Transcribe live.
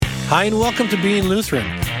Hi, and welcome to Being Lutheran,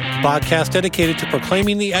 a podcast dedicated to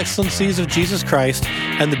proclaiming the excellencies of Jesus Christ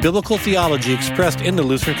and the biblical theology expressed in the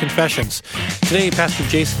Lutheran confessions. Today, Pastor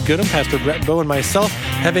Jason Goodham, Pastor Brett Bowe, and myself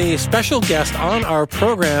have a special guest on our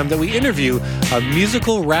program that we interview, a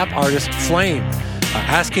musical rap artist, Flame,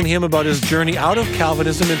 asking him about his journey out of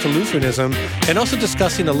Calvinism into Lutheranism, and also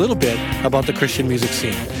discussing a little bit about the Christian music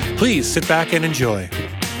scene. Please sit back and enjoy.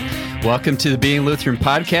 Welcome to the Being Lutheran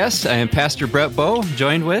podcast. I am Pastor Brett Bowe,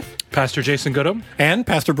 joined with Pastor Jason Goodham and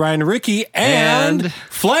Pastor Brian Ricky, and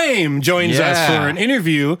Flame joins us for an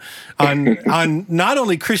interview on not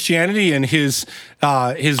only Christianity and his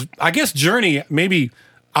I guess journey maybe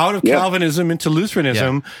out of Calvinism into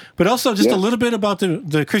Lutheranism, but also just a little bit about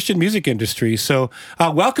the Christian music industry. So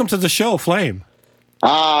welcome to the show, Flame.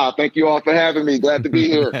 Thank you all for having me. Glad to be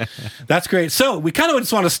here. That's great. So we kind of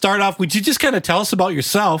just want to start off. Would you just kind of tell us about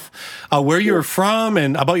yourself, where you're from,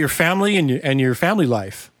 and about your family and your family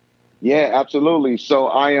life? Yeah, absolutely. So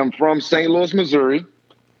I am from St. Louis, Missouri,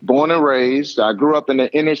 born and raised. I grew up in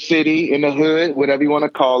the inner city, in the hood, whatever you want to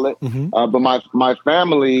call it. Mm-hmm. But my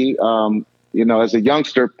family, as a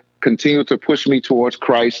youngster, continued to push me towards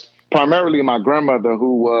Christ. Primarily my grandmother,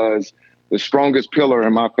 who was the strongest pillar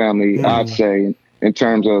in my family, I'd say, in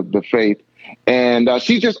terms of the faith. And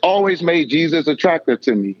she just always made Jesus attractive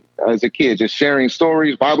to me as a kid, just sharing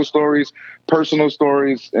stories, Bible stories, personal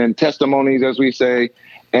stories, and testimonies, as we say.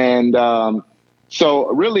 And so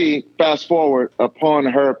really, fast forward, upon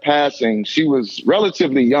her passing, she was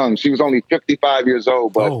relatively young. She was only 55 years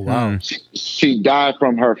old, but she died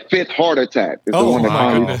from her fifth heart attack.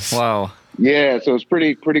 Wow. Yeah, so it's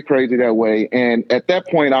pretty crazy that way. And at that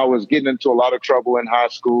point, I was getting into a lot of trouble in high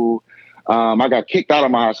school. I got kicked out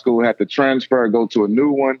of my high school, had to transfer, go to a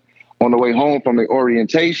new one. On the way home from the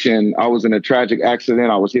orientation, I was in a tragic accident.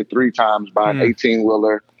 I was hit 3 times by an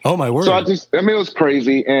 18-wheeler. Oh, my word. So it was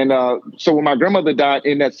crazy. And so when my grandmother died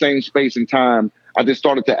in that same space and time, I just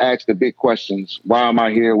started to ask the big questions. Why am I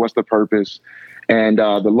here? What's the purpose? And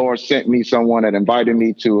the Lord sent me someone that invited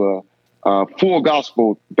me to a full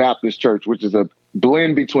gospel Baptist church, which is a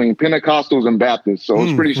blend between Pentecostals and Baptists. So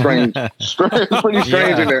it's pretty strange, pretty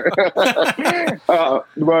strange in there. But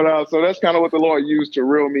so that's kind of what the Lord used to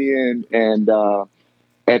reel me in. And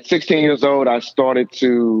at 16 years old, I started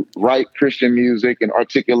to write Christian music and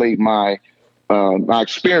articulate my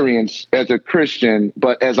experience as a Christian,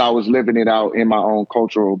 but as I was living it out in my own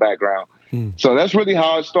cultural background. So that's really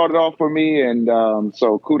how it started off for me. And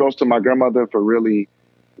so kudos to my grandmother for really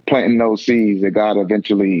planting those seeds that God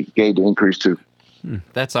eventually gave the increase to.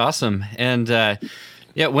 That's awesome. And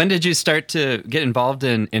when did you start to get involved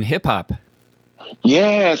in hip hop?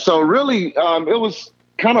 Yeah, so really, it was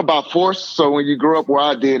kind of by force. So when you grew up where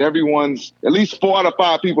I did, everyone's at least 4 out of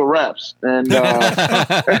 5 people raps, and so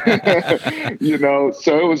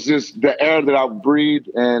it was just the air that I breathed.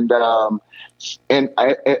 And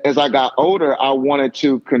as I got older, I wanted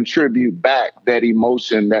to contribute back that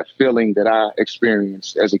emotion, that feeling that I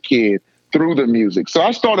experienced as a kid through the music. So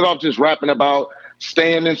I started off just rapping about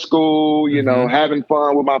staying in school, having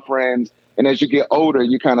fun with my friends. And as you get older,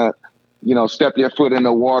 you kind of, step your foot in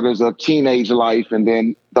the waters of teenage life. And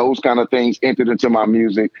then those kind of things entered into my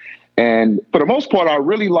music. And for the most part, I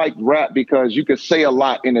really liked rap because you could say a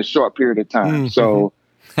lot in a short period of time. So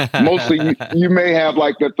mostly you may have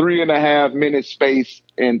like the 3.5 minute space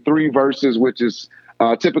in 3 verses, which is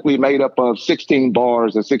typically made up of 16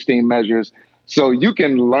 bars or 16 measures. So you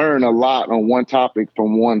can learn a lot on one topic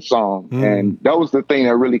from one song. And that was the thing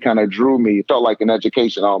that really kind of drew me. It felt like an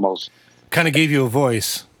education almost. Kind of gave you a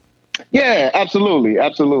voice. Yeah, absolutely.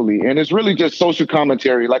 Absolutely. And it's really just social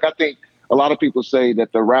commentary. Like I think a lot of people say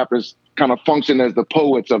that the rappers kind of function as the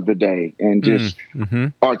poets of the day and just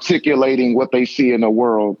articulating what they see in the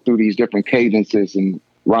world through these different cadences and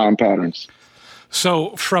rhyme patterns.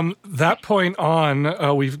 So from that point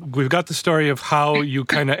on, we've got the story of how you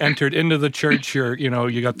kind of entered into the church.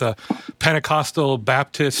 You got the Pentecostal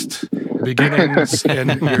Baptist beginnings,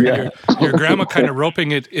 and your grandma kind of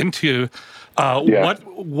roping it into.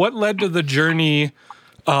 What led to the journey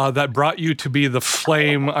that brought you to be the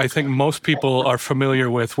Flame I think most people are familiar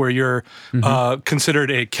with, where you're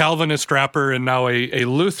considered a Calvinist rapper and now a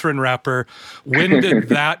Lutheran rapper? When did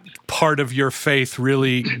that part of your faith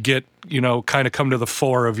really get, kind of come to the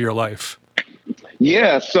fore of your life?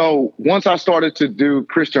 Yeah, so once I started to do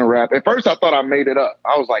Christian rap, at first I thought I made it up.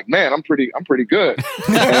 I was like, man, I'm pretty good.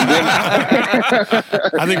 And then,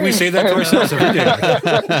 I think we say that to ourselves every day.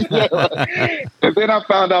 And then I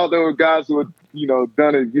found out there were guys who had,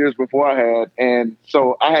 done it years before I had. And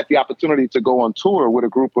so I had the opportunity to go on tour with a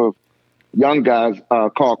group of young guys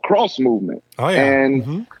called Cross Movement. Oh, yeah.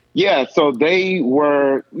 And Yeah, so they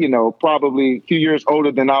were, probably a few years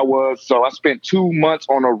older than I was. So I spent 2 months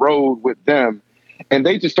on a road with them, and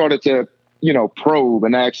they just started to, probe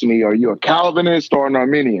and ask me, "Are you a Calvinist or an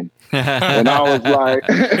Arminian?" And I was like,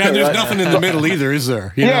 "Yeah, there's nothing in the middle either, is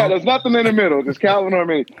there?" There's nothing in the middle, just Calvin or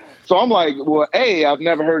Arminian. So I'm like, well, I've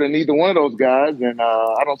never heard of neither one of those guys, and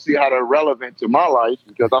I don't see how they're relevant to my life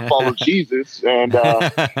because I follow Jesus. And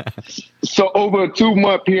so over a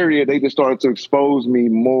 2-month period, they just started to expose me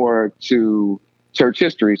more to church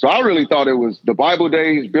history. So I really thought it was the Bible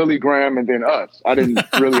days, Billy Graham, and then us. I didn't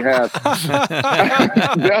really have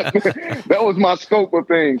that was my scope of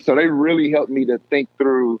things. So they really helped me to think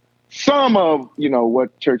through some of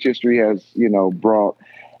what church history has brought.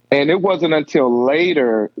 And it wasn't until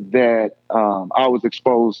later that I was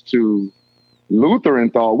exposed to Lutheran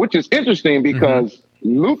thought, which is interesting because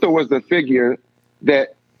Luther was the figure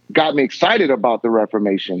that got me excited about the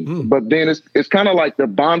Reformation. But then it's kind of like the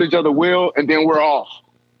bondage of the will, and then we're off.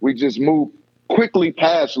 We just move quickly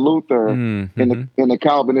past Luther in the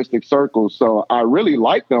Calvinistic circles. So I really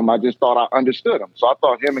liked them. I just thought I understood them. So I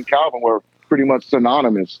thought him and Calvin were pretty much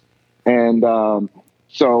synonymous. And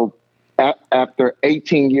so after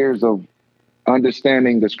 18 years of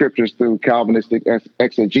understanding the scriptures through Calvinistic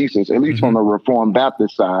exegesis, at least from the Reformed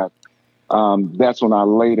Baptist side, that's when I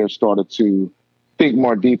later started to think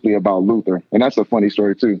more deeply about Luther. And that's a funny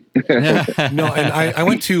story, too. No, and I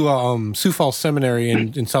went to Sioux Falls Seminary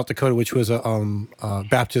in South Dakota, which was a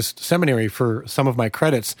Baptist seminary for some of my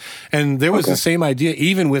credits. And there was the same idea,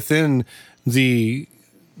 even within the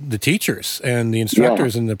teachers and the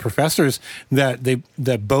instructors and the professors,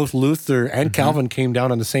 that both Luther and Calvin came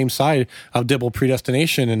down on the same side of double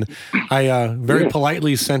predestination. And I very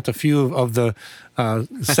politely sent a few of the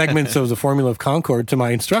segments of the Formula of Concord to my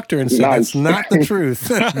instructor and said, that's not the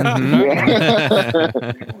truth.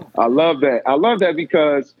 I love that. I love that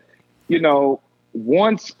because,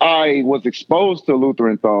 once I was exposed to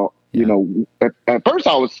Lutheran thought, at first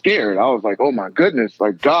I was scared. I was like, oh my goodness,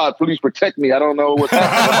 like, God, please protect me. I don't know what's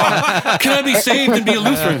happening. Can I be saved and be a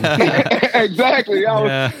Lutheran? Exactly.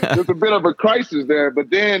 There's a bit of a crisis there. But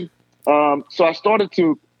then, so I started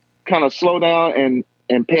to kind of slow down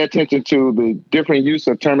and pay attention to the different use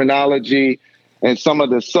of terminology and some of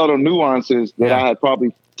the subtle nuances that I had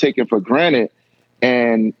probably taken for granted.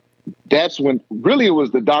 And that's when really it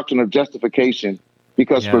was the doctrine of justification.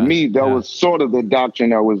 Because for me, that was sort of the doctrine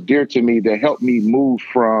that was dear to me that helped me move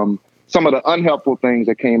from some of the unhelpful things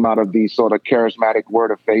that came out of the sort of charismatic word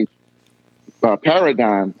of faith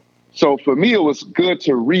paradigm. So for me, it was good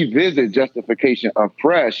to revisit justification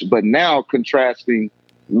afresh, but now contrasting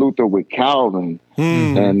Luther with Calvin.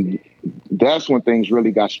 And that's when things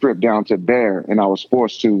really got stripped down to bare. And I was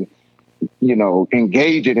forced to,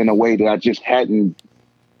 engage it in a way that I just hadn't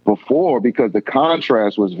before because the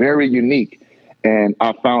contrast was very unique. And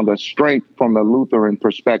I found a strength from the Lutheran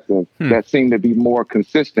perspective that seemed to be more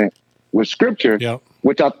consistent with Scripture,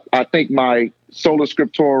 which I think my sola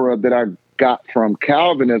scriptura that I got from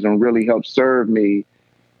Calvinism really helped serve me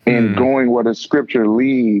in going where the Scripture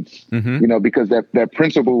leads, because that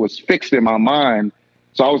principle was fixed in my mind.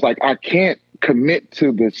 So I was like, I can't commit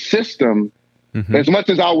to the system as much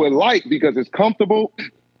as I would like because it's comfortable.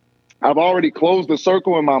 I've already closed the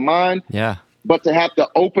circle in my mind. Yeah. But to have to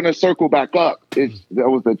open a circle back up, that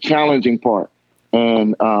was the challenging part.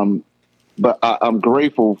 And but I'm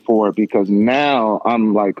grateful for it because now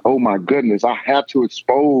I'm like, oh, my goodness, I have to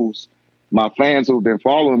expose my fans who've been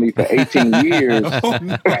following me for 18 years. Oops.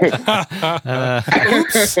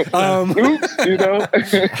 How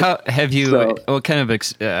have you, what kind of,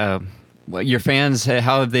 your fans,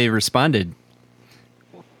 how have they responded?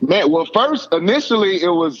 Man, well, initially, it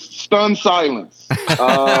was stunned silence.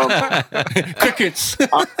 Crickets.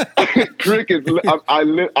 Crickets.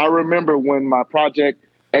 I remember when my project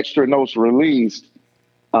Extra Notes released,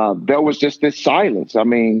 there was just this silence. I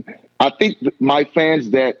mean, I think my fans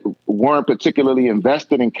that weren't particularly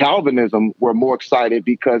invested in Calvinism were more excited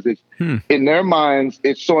because it's in their minds,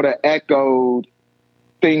 it sort of echoed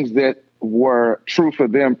things that were true for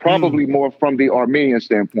them, probably more from the Arminian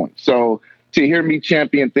standpoint. So to hear me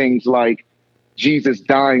champion things like Jesus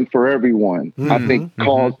dying for everyone, I think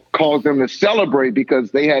caused them to celebrate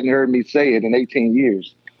because they hadn't heard me say it in 18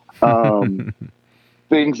 years.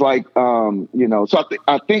 Things like, so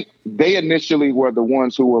I think they initially were the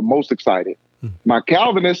ones who were most excited. My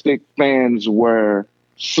Calvinistic fans were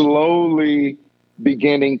slowly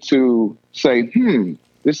beginning to say,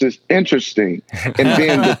 this is interesting. And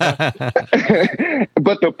then,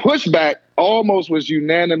 but the pushback almost was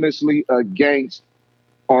unanimously against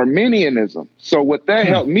Arminianism. So what that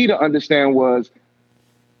helped me to understand was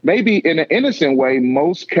maybe in an innocent way,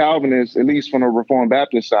 most Calvinists, at least from the Reformed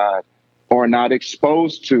Baptist side, are not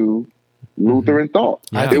exposed to Lutheran thought.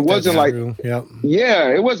 Yeah, it wasn't like,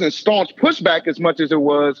 it wasn't staunch pushback as much as it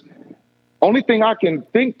was. Only thing I can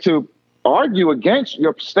think to argue against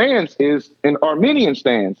your stance is an Arminian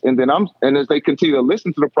stance. And then as they continue to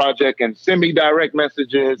listen to the project and send me direct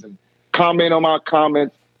messages and comment on my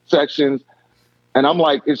comment sections, and I'm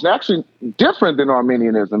like, it's actually different than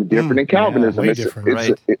Arminianism, different than Calvinism.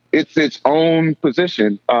 It's its own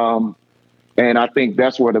position. And I think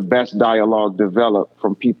that's where the best dialogue developed,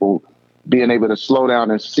 from people being able to slow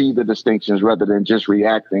down and see the distinctions rather than just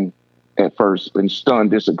reacting at first in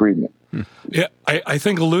stunned disagreement. Yeah, I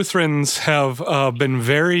think Lutherans have been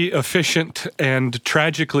very efficient, and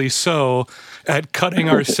tragically so, at cutting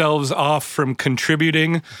ourselves off from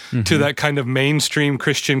contributing to that kind of mainstream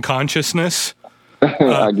Christian consciousness.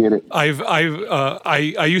 I get it.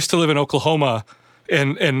 I used to live in Oklahoma,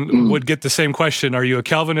 and would get the same question: are you a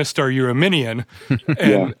Calvinist or are you a Arminian?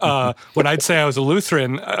 And when I'd say I was a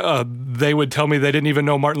Lutheran, they would tell me they didn't even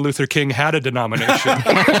know Martin Luther King had a denomination.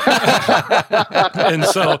 And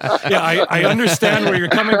so, I understand where you're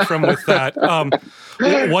coming from with that.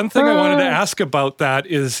 One thing I wanted to ask about that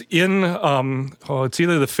is in, it's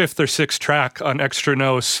either the 5th or 6th track on Extra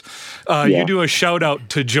Nos, you do a shout out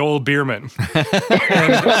to Joel Bierman.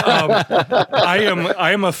 And,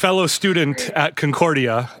 I am a fellow student at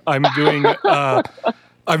Concordia. I'm doing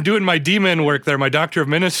my D-Min work there, my Doctor of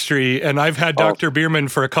Ministry, and I've had Dr. Bierman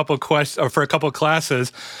for a couple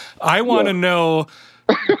classes. I want to know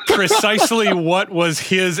precisely what was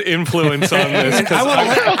his influence on this.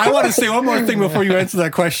 I want to say one more thing before you answer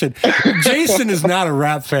that question. Jason is not a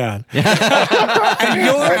rap fan. And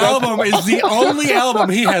your album is the only album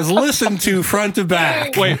he has listened to front to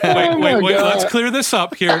back. Wait. Let's clear this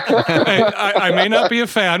up here. I may not be a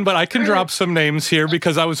fan, but I can drop some names here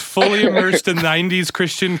because I was fully immersed in 90s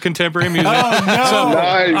Christian contemporary music. Oh, no. So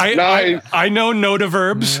Nice. I know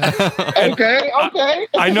Notaverbs. Okay.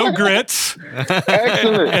 I know Grits. Excellent.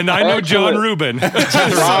 And I know John Rubin.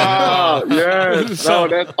 Wow, yes.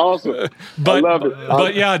 That's awesome. I love it.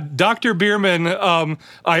 But yeah, Dr. Bierman,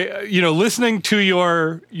 listening to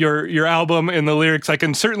your album and the lyrics, I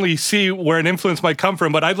can certainly see where an influence might come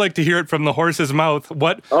from, but I'd like to hear it from the horse's mouth.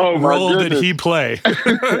 What role did he play?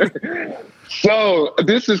 So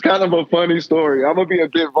this is kind of a funny story. I'm gonna be a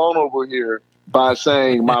bit vulnerable here by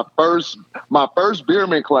saying my first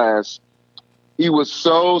Bierman class, he was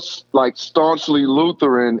so staunchly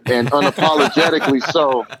Lutheran and unapologetically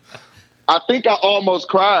so. I think I almost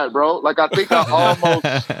cried, bro. I think I almost,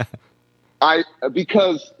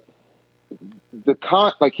 because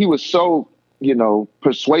he was so,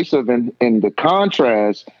 persuasive in the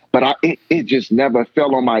contrast, but it just never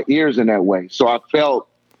fell on my ears in that way. So I felt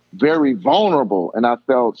very vulnerable, and I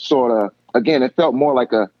felt it felt more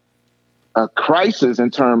like a crisis in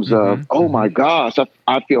terms of, oh my gosh,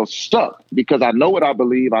 I feel stuck because I know what I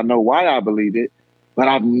believe. I know why I believe it, but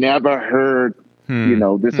I've never heard,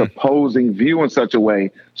 this opposing view in such a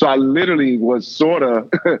way. So I literally was sort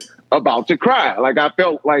of about to cry. I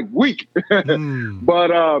felt weak,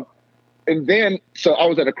 but, and then, so I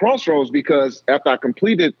was at a crossroads because after I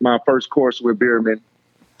completed my first course with Bierman,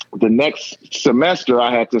 the next semester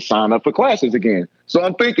I had to sign up for classes again. So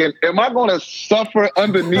I'm thinking, am I going to suffer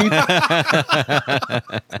underneath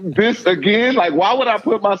this again? Why would I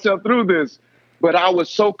put myself through this? But I was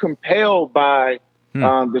so compelled by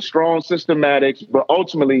the strong systematics, but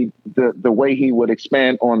ultimately the way he would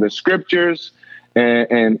expand on the scriptures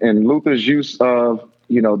and Luther's use of,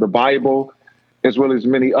 the Bible, as well as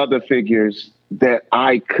many other figures, that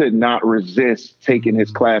I could not resist taking his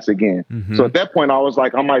class again. So at that point, I was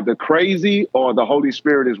like, I'm either crazy or the Holy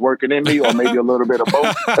Spirit is working in me, or maybe a little bit of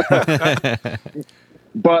both.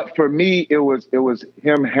 But for me, it was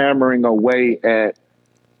him hammering away at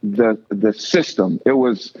the system. It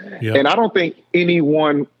was, and I don't think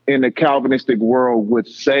anyone in the Calvinistic world would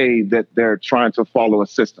say that they're trying to follow a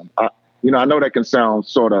system. I know that can sound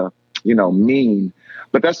sort of, mean,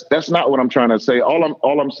 but that's not what I'm trying to say.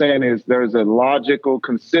 All I'm saying is there's a logical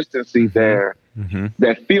consistency there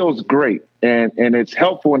that feels great, and it's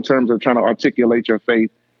helpful in terms of trying to articulate your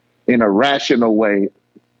faith in a rational way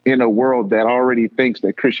in a world that already thinks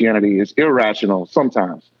that Christianity is irrational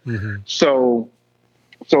sometimes. So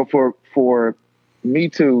for me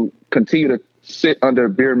to continue to sit under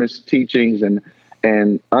Bierman's teachings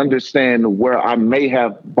and understand where I may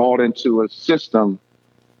have bought into a system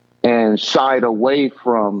and shied away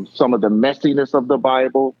from some of the messiness of the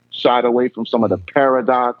Bible, shied away from some of the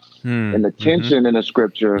paradox and the tension in the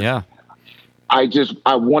scripture.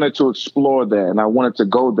 I wanted to explore that, and I wanted to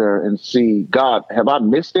go there and see, God, have I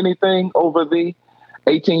missed anything over the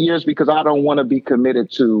 18 years? Because I don't want to be committed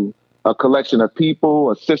to a collection of people,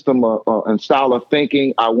 a system and style of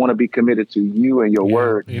thinking. I want to be committed to you and your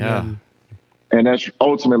word. Yeah. And that's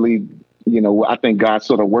ultimately, I think God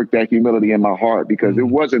sort of worked that humility in my heart, because it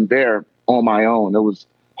wasn't there on my own. It was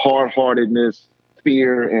hard-heartedness,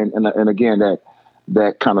 fear, and again,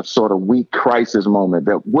 that kind of sort of weak crisis moment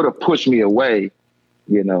that would have pushed me away,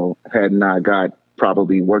 had not God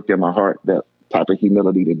probably worked in my heart that type of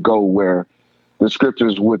humility to go where the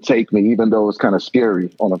scriptures would take me, even though it's kind of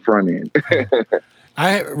scary on the front end.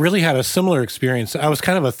 I really had a similar experience. I was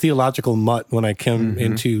kind of a theological mutt when I came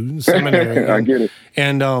into seminary. I get it.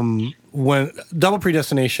 And when double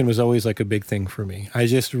predestination was always like a big thing for me. I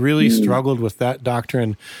just really struggled with that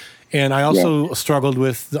doctrine. And I also struggled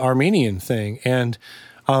with the Armenian thing. And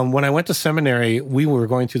when I went to seminary, we were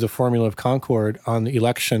going through the Formula of Concord on the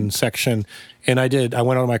election section. And I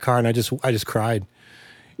went out of my car and I just cried.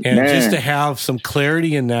 And just to have some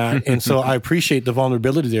clarity in that. And so I appreciate the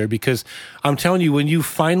vulnerability there, because I'm telling you, when you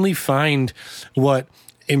finally find what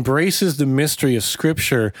embraces the mystery of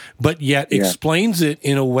Scripture, but yet explains it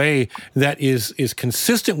in a way that is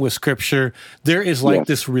consistent with Scripture, there is like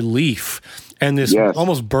this relief and this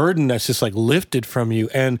almost burden that's just like lifted from you.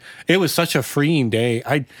 And it was such a freeing day.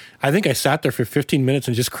 I think I sat there for 15 minutes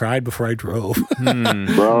and just cried before I drove.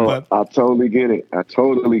 Bro, I totally get it.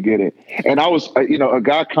 And I was, a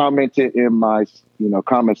guy commented in my,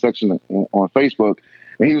 comment section on Facebook,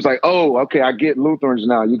 and he was like, "Oh, okay, I get Lutherans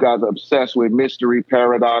now. You guys are obsessed with mystery,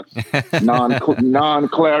 paradox,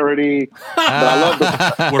 non-clarity." But I love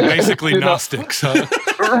we're basically Gnostics. Huh?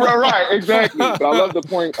 Right, exactly. But I love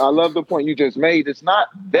the point. You just made. It's not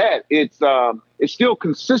that. It's still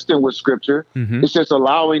consistent with Scripture. It's just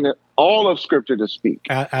allowing all of Scripture to speak.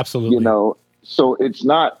 Absolutely. So it's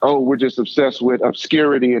not, we're just obsessed with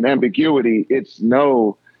obscurity and ambiguity. It's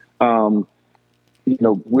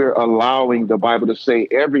we're allowing the Bible to say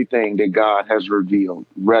everything that God has revealed,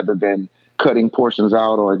 rather than cutting portions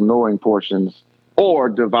out or ignoring portions, or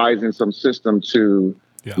devising some system to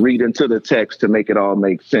read into the text to make it all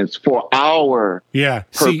make sense for our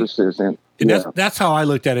purposes. That's how I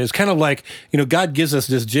looked at it. It's kind of like, God gives us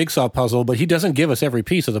this jigsaw puzzle, but he doesn't give us every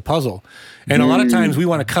piece of the puzzle. And a lot of times we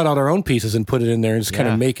want to cut out our own pieces and put it in there and just kind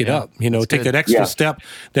of make it up, take that extra step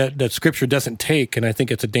that Scripture doesn't take. And I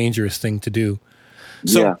think it's a dangerous thing to do.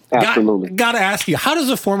 So, absolutely. Got to ask you, how does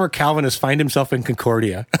a former Calvinist find himself in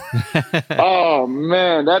Concordia? Oh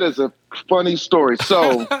man, that is a funny story.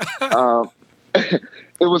 So,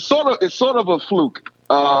 it's sort of a fluke.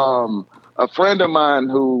 A friend of mine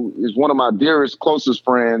who is one of my dearest, closest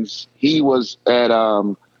friends, he was at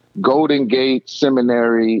Golden Gate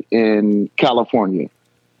Seminary in California,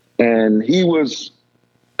 and he was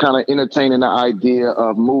kind of entertaining the idea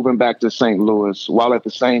of moving back to St. Louis, while at the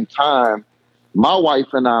same time, my wife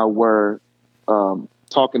and I were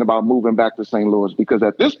talking about moving back to St. Louis, because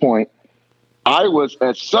at this point, I was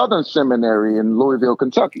at Southern Seminary in Louisville,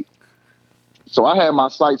 Kentucky. So I had my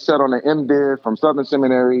sights set on an MDiv from Southern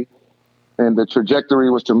Seminary, and the trajectory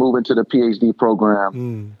was to move into the PhD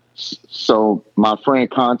program. So my friend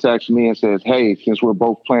contacts me and says, "Hey, since we're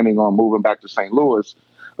both planning on moving back to St. Louis,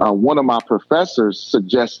 one of my professors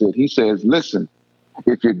suggested," he says, "Listen,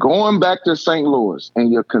 if you're going back to St. Louis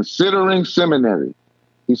and you're considering seminary,"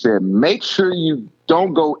 he said, "make sure you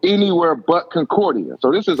don't go anywhere but Concordia."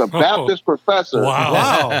 So this is a Baptist professor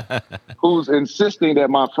who's insisting that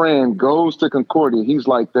my friend goes to Concordia. He's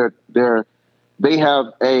like, they have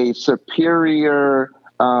a superior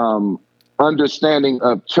understanding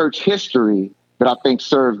of church history that I think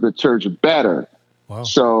serves the church better. Wow.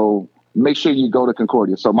 So make sure you go to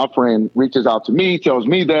Concordia. So my friend reaches out to me, tells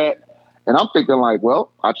me that. And I'm thinking like,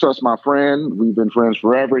 well, I trust my friend. We've been friends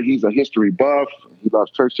forever. He's a history buff. He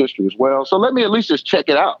loves church history as well. So let me at least just check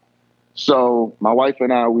it out. So my wife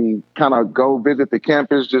and I, we kind of go visit the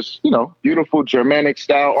campus, just, beautiful Germanic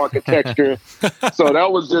style architecture. So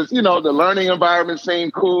that was just, the learning environment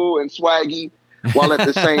seemed cool and swaggy, while at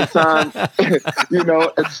the same time,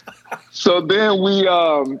 so then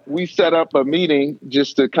we set up a meeting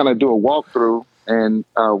just to kind of do a walkthrough. And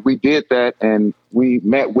we did that, and we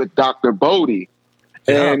met with Dr. Bodie.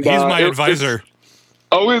 And he's my advisor.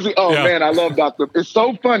 Is he? Oh, man, I love Dr. It's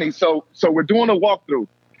so funny. So we're doing a walkthrough,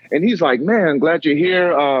 and he's like, "Man, glad you're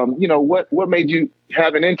here. What made you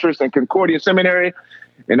have an interest in Concordia Seminary?"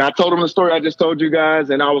 And I told him the story I just told you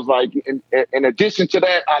guys. And I was like, in addition to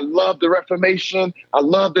that, I love the Reformation. I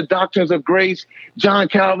love the doctrines of grace. John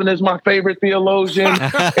Calvin is my favorite theologian.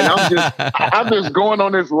 And I'm just going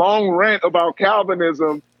on this long rant about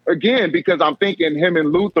Calvinism. again, because I'm thinking him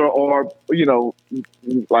and Luther are,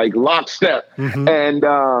 like lockstep. Mm-hmm.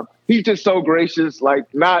 And he's just so gracious,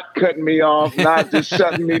 like not cutting me off, not just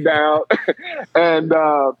shutting me down. And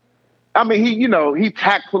I mean, he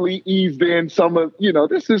tactfully eased in some of,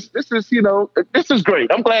 this is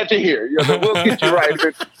great. I'm glad you're here. We'll get you right.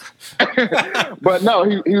 But no,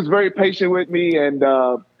 he was very patient with me. And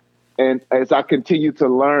as I continued to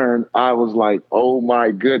learn, I was like, oh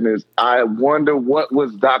my goodness, I wonder what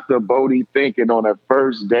was Dr. Bodie thinking on that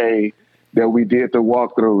first day that we did the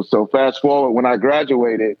walkthrough. So fast forward, when I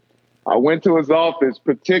graduated, I went to his office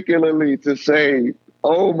particularly to say,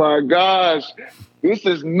 oh my gosh, this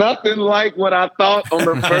is nothing like what I thought on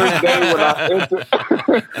the first day when I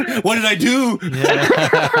entered. What did I do?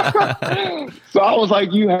 Yeah. So I was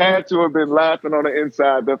like, you had to have been laughing on the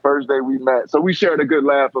inside the first day we met. So we shared a good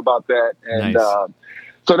laugh about that. And Nice.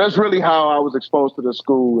 So that's really how I was exposed to the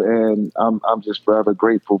school. And I'm just forever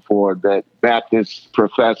grateful for that Baptist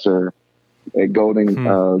professor at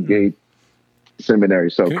Golden Gate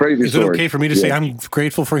Seminary. So crazy Is it story. okay for me to say I'm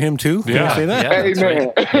grateful for him too? Can I say that? Yeah, that's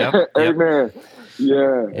Amen. right. Yep. Amen.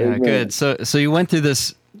 Yeah. Yeah, amen. good. So you went through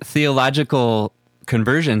this theological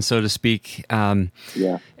conversion, so to speak,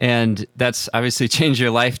 Yeah. and that's obviously changed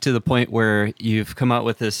your life to the point where you've come out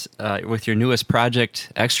with this with your newest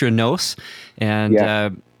project, Extra Nos. And Yeah.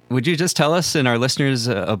 would you just tell us and our listeners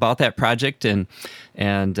about that project and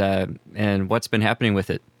what's been happening with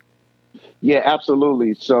it? Yeah,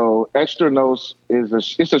 absolutely. So Extra Nos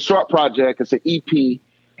is it's a short project. It's an EP,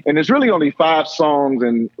 and it's really only 5 songs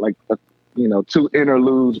and like 2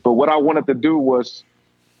 interludes. But what I wanted to do was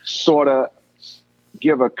sort of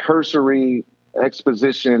give a cursory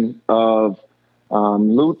exposition of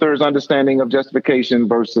Luther's understanding of justification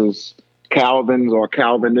versus Calvin's or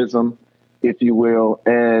Calvinism, if you will.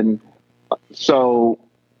 And so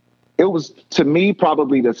it was, to me,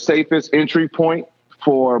 probably the safest entry point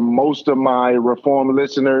for most of my Reformed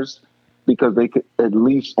listeners, because they could at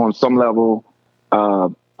least on some level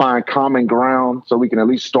find common ground so we can at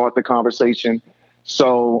least start the conversation.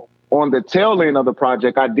 So on the tail end of the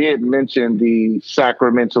project, I did mention the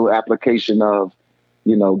sacramental application of,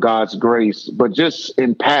 God's grace, but just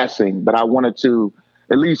in passing. But I wanted to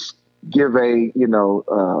at least give a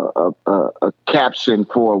caption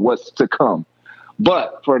for what's to come.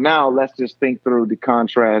 But for now, let's just think through the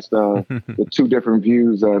contrast of the 2 different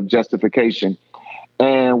views of justification.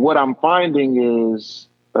 And what I'm finding is,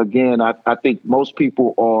 again, I think most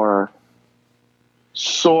people are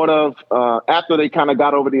sort of, after they kind of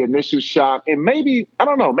got over the initial shock, and maybe, I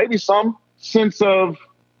don't know, maybe some sense of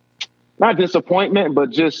not disappointment,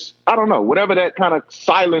 but just, I don't know, whatever that kind of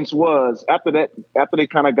silence was, after they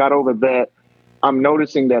kind of got over that, I'm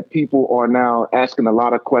noticing that people are now asking a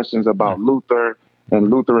lot of questions about Luther and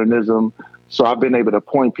Lutheranism. So I've been able to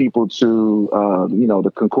point people to,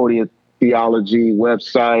 the Concordia Theology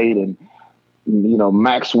website and,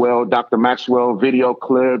 Dr. Maxwell video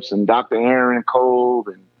clips and Dr. Aaron Cole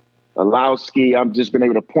and Alowski. I've just been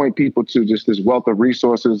able to point people to just this wealth of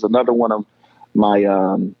resources. Another one of my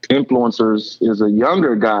influencers is a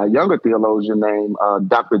younger theologian named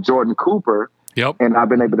Dr. Jordan Cooper. Yep. And I've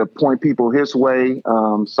been able to point people his way,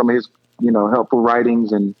 some of his, helpful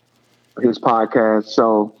writings and his podcast.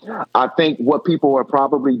 So I think what people are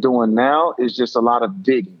probably doing now is just a lot of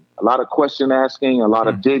digging, a lot of question asking, a lot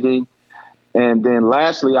of digging. And then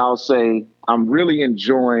lastly, I'll say I'm really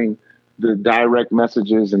enjoying the direct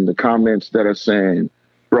messages and the comments that are saying,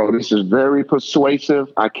 bro, this is very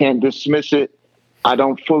persuasive. I can't dismiss it. I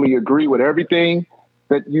don't fully agree with everything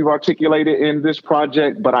that you've articulated in this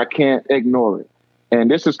project, but I can't ignore it.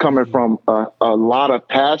 And this is coming from a lot of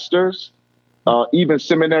pastors, even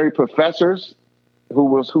seminary professors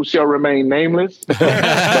who shall remain nameless. But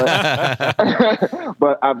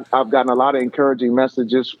I've gotten a lot of encouraging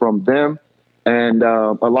messages from them and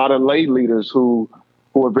a lot of lay leaders who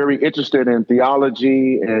are very interested in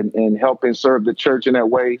theology and helping serve the church in that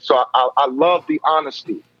way. So I love the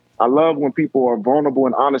honesty. I love when people are vulnerable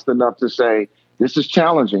and honest enough to say, this is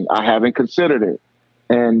challenging. I haven't considered it.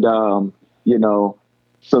 And,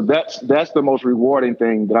 so that's the most rewarding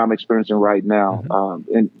thing that I'm experiencing right now.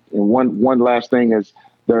 And one last thing is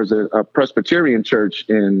there's a Presbyterian church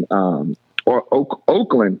in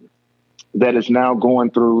Oakland that is now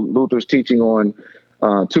going through Luther's teaching on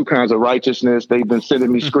 2 kinds of righteousness. They've been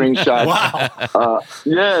sending me screenshots. Wow.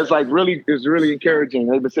 It's really encouraging.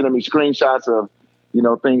 They've been sending me screenshots of,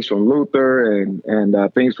 things from Luther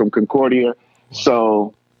and things from Concordia.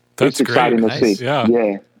 So That's it's exciting great. to Nice. see. Yeah.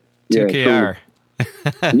 Yeah. 2KR.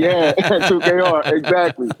 Yeah, 2KR.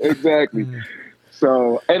 Exactly.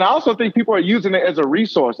 So, and I also think people are using it as a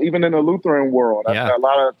resource, even in the Lutheran world. Yeah. A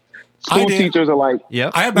lot of school teachers are like,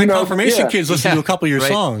 Yep. I had my confirmation kids listen to a couple of your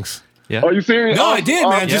songs. Yeah. Are you serious? No, I did,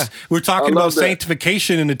 man. Yeah. Just we're talking about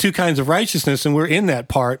sanctification and the two kinds of righteousness, and we're in that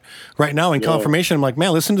part right now in confirmation. I'm like,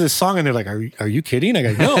 man, listen to this song, and they're like, are you kidding? I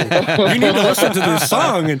go, no, you need to listen to this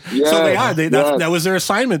song, and so they are. That was their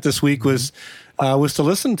assignment this week was to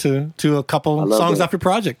listen to a couple songs off your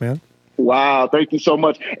project, man. Wow, thank you so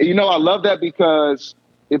much. And, I love that because,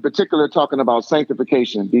 in particular, talking about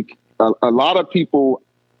sanctification, a lot of people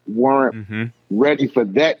weren't ready for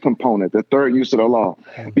that component, the third use of the law,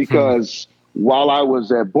 because while I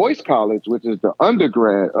was at Boyce College, which is the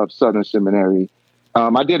undergrad of Southern Seminary,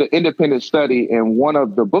 I did an independent study, and one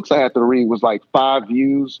of the books I had to read was like 5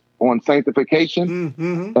 views on sanctification,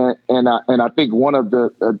 and I think one of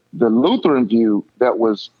the Lutheran view that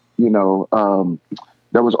was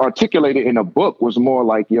that was articulated in a book was more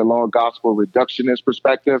like your law gospel reductionist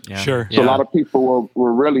perspective. Yeah. Sure. So a lot of people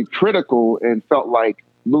were really critical and felt like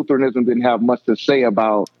Lutheranism didn't have much to say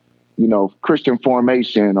about, Christian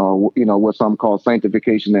formation or, what some call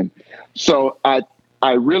sanctification. And so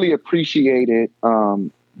I really appreciated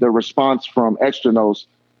the response from Extranos,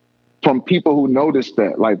 from people who noticed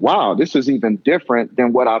that, like, wow, this is even different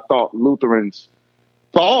than what I thought Lutherans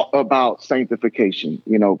thought about sanctification.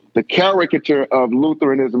 The caricature of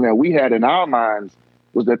Lutheranism that we had in our minds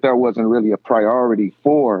was that there wasn't really a priority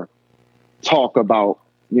for talk about,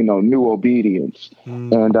 new obedience.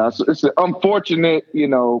 And so it's an unfortunate,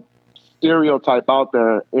 stereotype out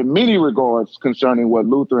there in many regards concerning what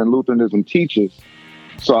Lutheranism teaches.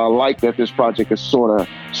 So I like that this project is sort of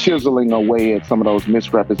chiseling away at some of those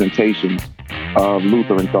misrepresentations of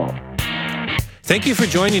Lutheran thought. Thank you for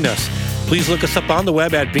joining us. Please look us up on the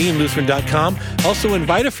web at beinglutheran.com. Also,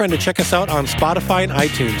 invite a friend to check us out on Spotify and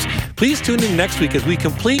iTunes. Please tune in next week as we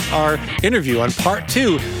complete our interview on part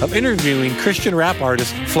 2 of interviewing Christian rap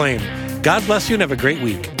artist Flame. God bless you and have a great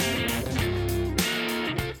week.